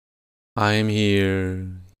I am here,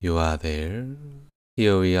 you are there.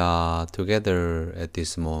 Here we are together at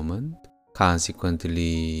this moment.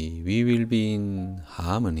 Consequently, we will be in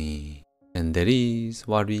harmony, and that is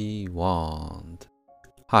what we want.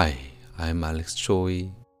 Hi, I'm Alex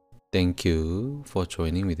Choi. Thank you for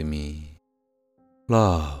joining with me.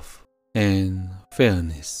 Love and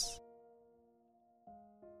fairness.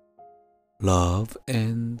 Love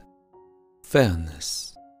and fairness.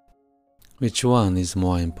 Which one is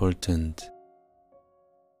more important?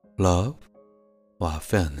 Love or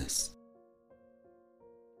fairness?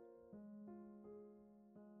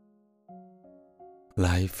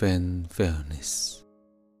 Life and fairness.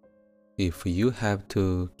 If you have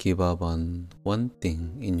to give up on one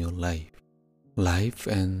thing in your life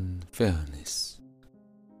and fairness,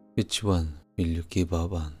 which one will you give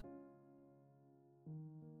up on?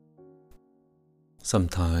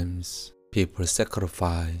 Sometimes people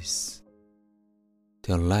sacrifice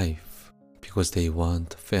their life because they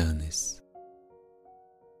want fairness.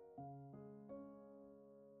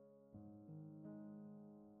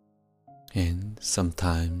 And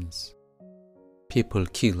sometimes people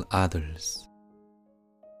kill others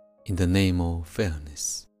in the name of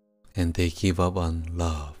fairness, and they give up on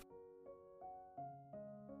love.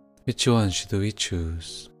 Which one should we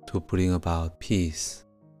choose to bring about peace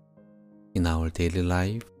in our daily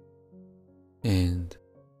life and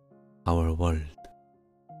our world?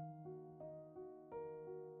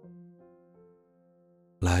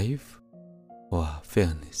 Life or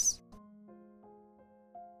fairness?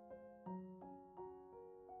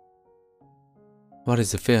 What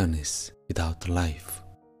is fairness without life?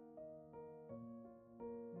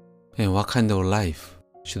 And what kind of life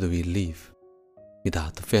should we live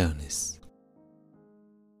without fairness?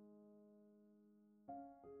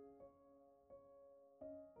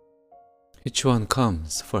 Which one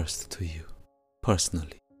comes first to you,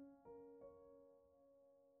 personally?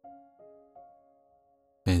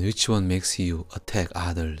 And which one makes you attack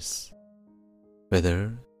others,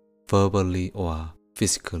 whether verbally or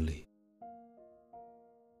physically?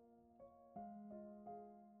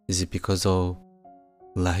 Is it because of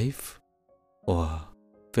life or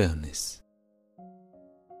fairness?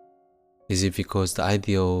 Is it because the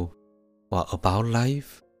idea of or about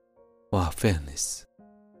life or fairness?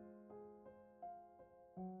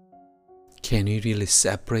 Can you really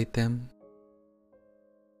separate them?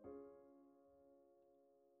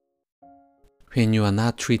 When you are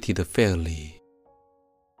not treated fairly,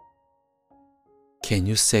 can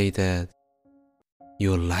you say that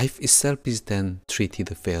your life itself is then treated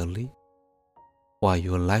fairly? Or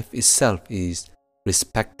your life itself is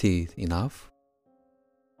respected enough?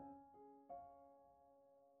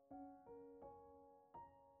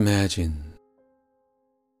 Imagine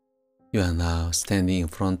you are now standing in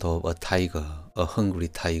front of a tiger, a hungry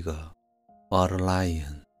tiger, or a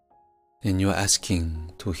lion, and you are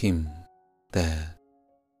asking to him that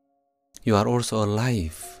you are also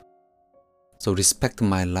alive, so respect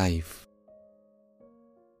my life.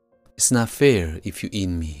 It's not fair if you eat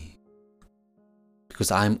me,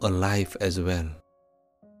 because I'm alive as well.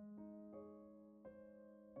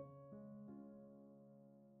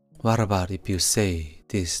 What about if you say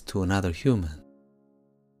this to another human?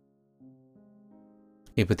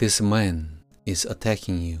 If this man is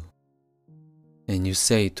attacking you, and you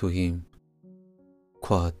say to him,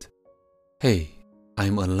 quote, "Hey,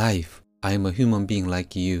 I'm alive, I'm a human being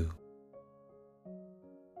like you,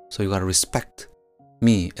 so you gotta respect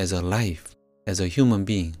me as alive, as a human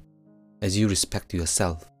being, as you respect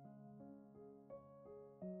yourself."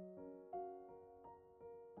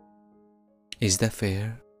 Is that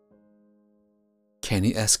fair? Can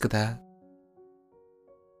you ask that?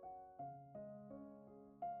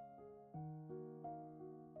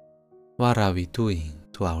 What are we doing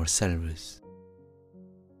to ourselves?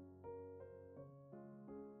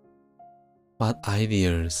 What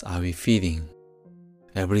ideas are we feeding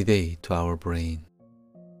every day to our brain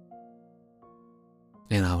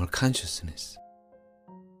and our consciousness?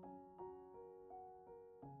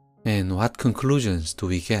 And what conclusions do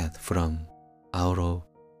we get from out of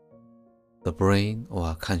the brain or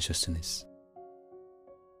our consciousness?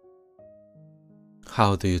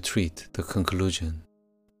 How do you treat the conclusion?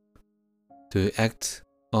 Do you act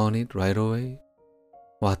on it right away?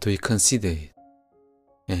 Or do you consider it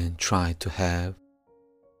and try to have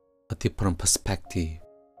a different perspective?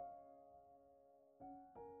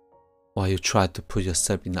 Or you try to put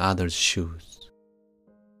yourself in others' shoes?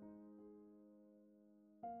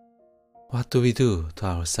 What do we do to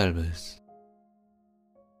ourselves?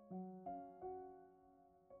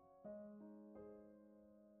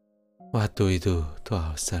 What do we do to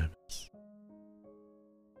ourselves?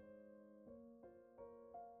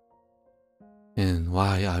 And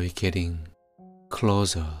why are we getting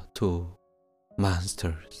closer to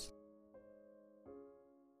monsters?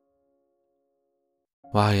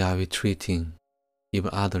 Why are we treating even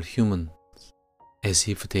other humans as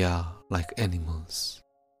if they are like animals?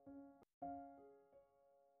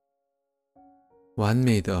 What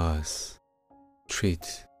made us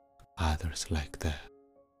treat others like that?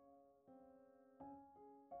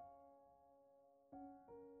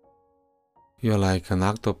 You're like an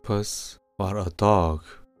octopus or a dog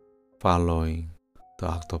following the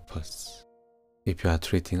octopus if you are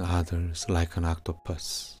treating others like an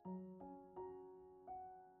octopus.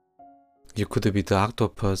 You could be the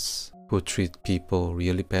octopus who treats people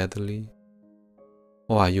really badly,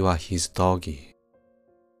 or you are his doggy.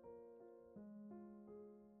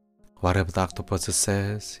 Whatever the octopus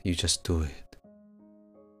says, you just do it.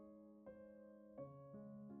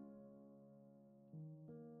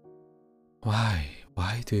 Why?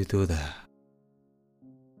 Why do you do that?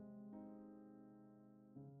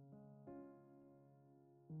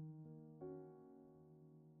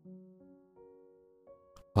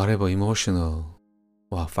 Whatever emotional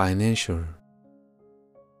or financial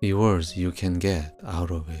rewards you can get out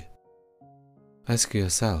of it, ask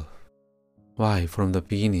yourself why from the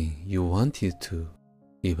beginning you wanted to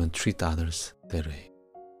even treat others that way.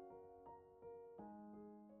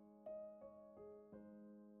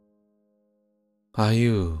 Are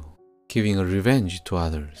you giving a revenge to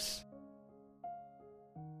others?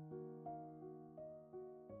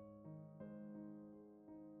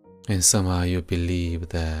 And somehow you believe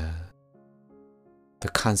that the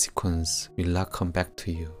consequence will not come back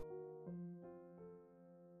to you.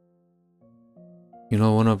 You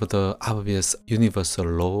know, one of the obvious universal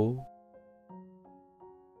law,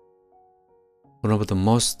 one of the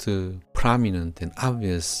most prominent and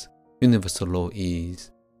obvious universal law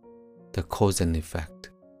is the cause and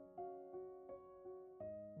effect.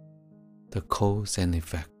 The cause and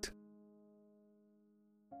effect.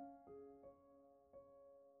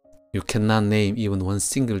 You cannot name even one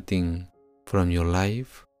single thing from your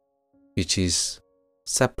life which is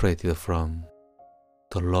separated from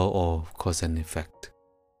the law of cause and effect.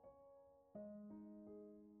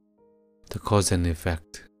 The cause and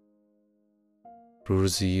effect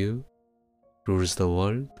rules you, rules the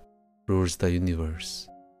world, rules the universe,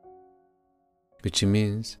 which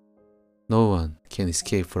means no one can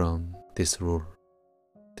escape from this rule,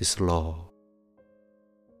 this law.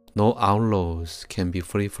 No outlaws can be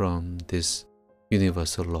free from this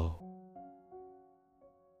universal law.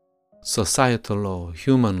 Societal law,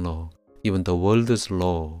 human law, even the world's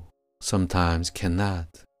law sometimes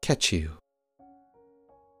cannot catch you.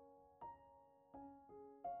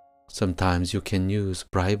 Sometimes you can use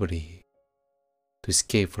bribery to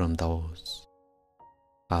escape from those.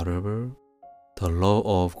 However, the law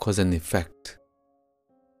of cause and effect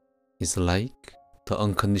is like the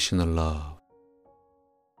unconditional love.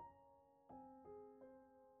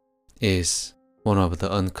 Is one of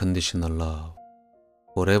the unconditional love.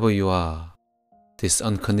 Wherever you are, this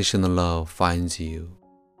unconditional love finds you,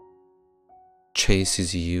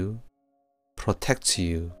 chases you, protects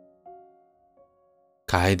you,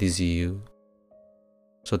 guides you.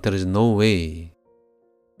 So there is no way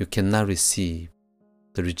you cannot receive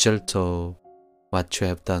the result of what you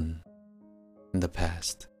have done in the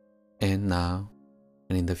past, and now,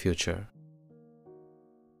 and in the future.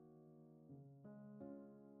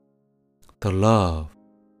 The love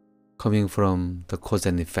coming from the cause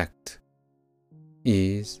and effect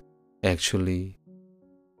is actually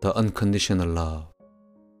the unconditional love,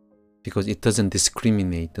 because it doesn't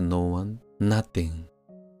discriminate no one, nothing.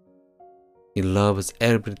 It loves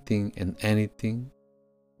everything and anything.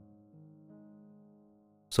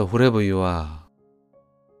 So wherever you are,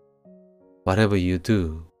 whatever you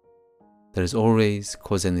do, there is always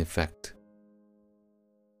cause and effect.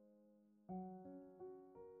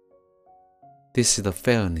 This is the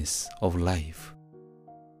fairness of life.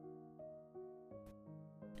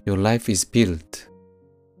 Your life is built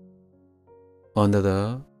under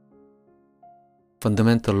the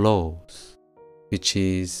fundamental laws, which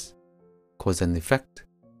is cause and effect,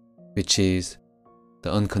 which is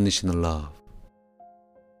the unconditional love.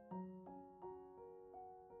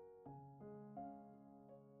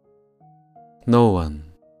 No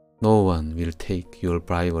one will take your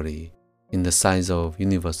bribery in the size of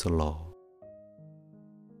universal law.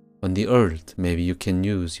 On the earth, maybe you can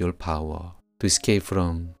use your power to escape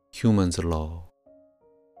from human's law.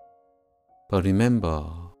 But remember,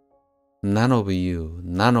 none of you,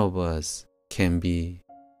 none of us can be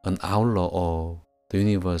an outlaw of the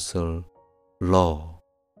universal law.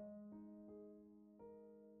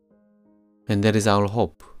 And that is our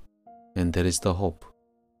hope. and there is the hope.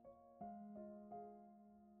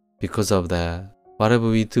 Because of that, whatever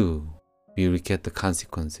we do, we will get the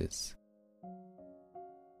consequences.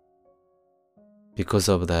 Because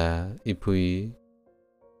of that, if we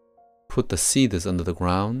put the seeds under the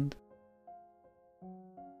ground,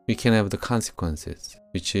 we can have the consequences,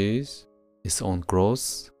 which is its own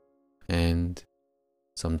growth and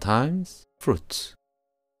sometimes fruits.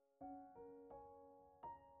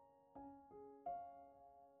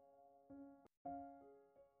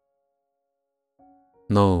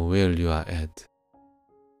 Know where you are at.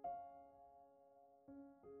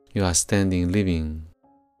 You are standing, living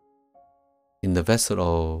in the vessel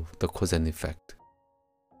of the cause and effect.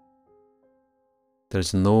 There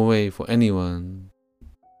is no way for anyone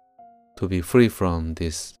to be free from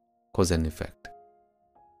this cause and effect.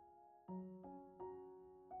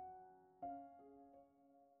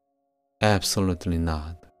 Absolutely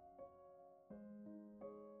not.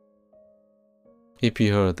 If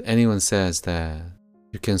you heard anyone says that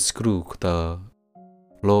you can screw the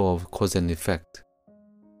law of cause and effect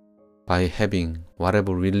by having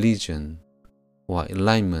whatever religion or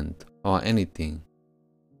alignment or anything,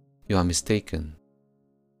 you are mistaken.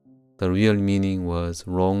 The real meaning was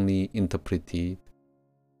wrongly interpreted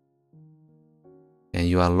and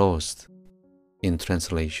you are lost in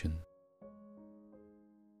translation.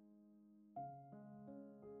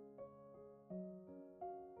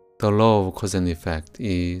 The law of cause and effect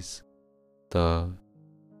is the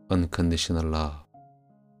unconditional love.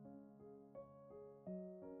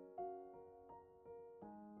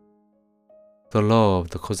 The law of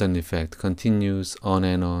the cause and effect continues on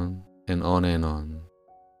and on and on and on.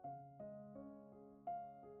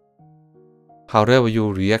 However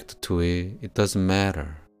you react to it, it doesn't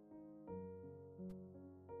matter.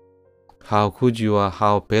 How good you are,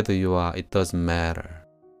 how bad you are, it doesn't matter.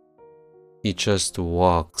 It just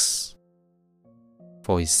works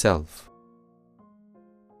for itself.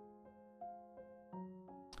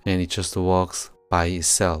 And it just works by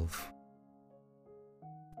itself.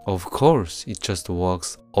 Of course, it just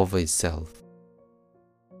works over itself.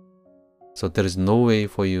 So there is no way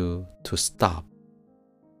for you to stop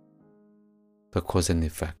the cause and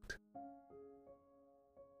effect.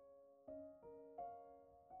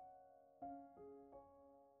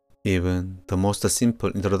 Even the most simple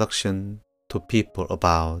introduction to people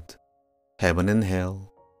about heaven and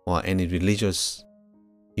hell or any religious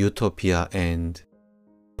utopia and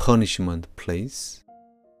punishment place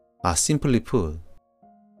are simply put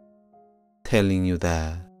telling you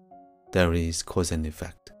that there is cause and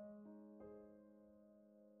effect.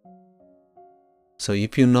 So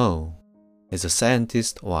if you know, as a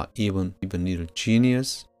scientist or even little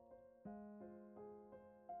genius,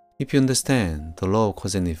 if you understand the law of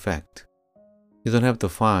cause and effect, you don't have to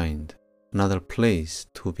find another place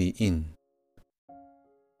to be in,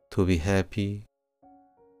 to be happy,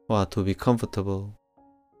 or to be comfortable,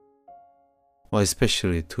 or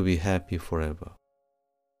especially to be happy forever.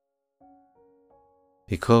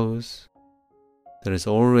 Because there is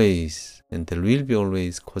always, and there will be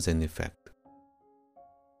always, cause and effect.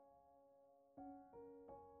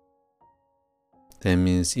 That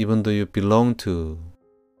means even though you belong to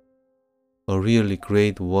a really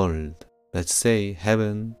great world, let's say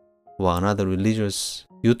heaven or another religious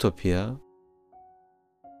utopia,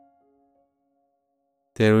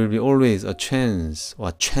 there will be always a chance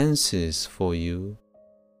or chances for you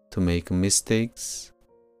to make mistakes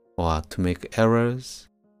or to make errors.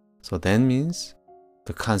 So that means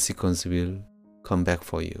the consequence will come back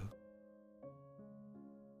for you.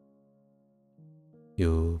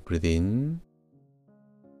 You breathe in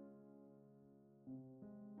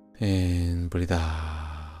and breathe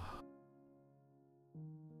out.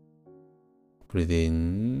 Breathe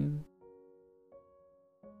in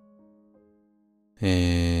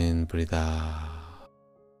and breathe out.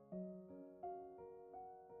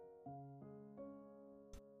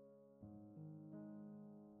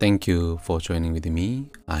 Thank you for joining with me.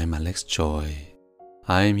 I'm Alex Joy.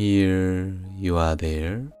 I'm here, you are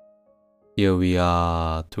there. Here we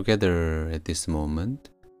are together at this moment.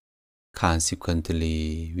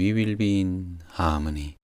 Consequently, we will be in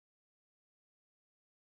harmony.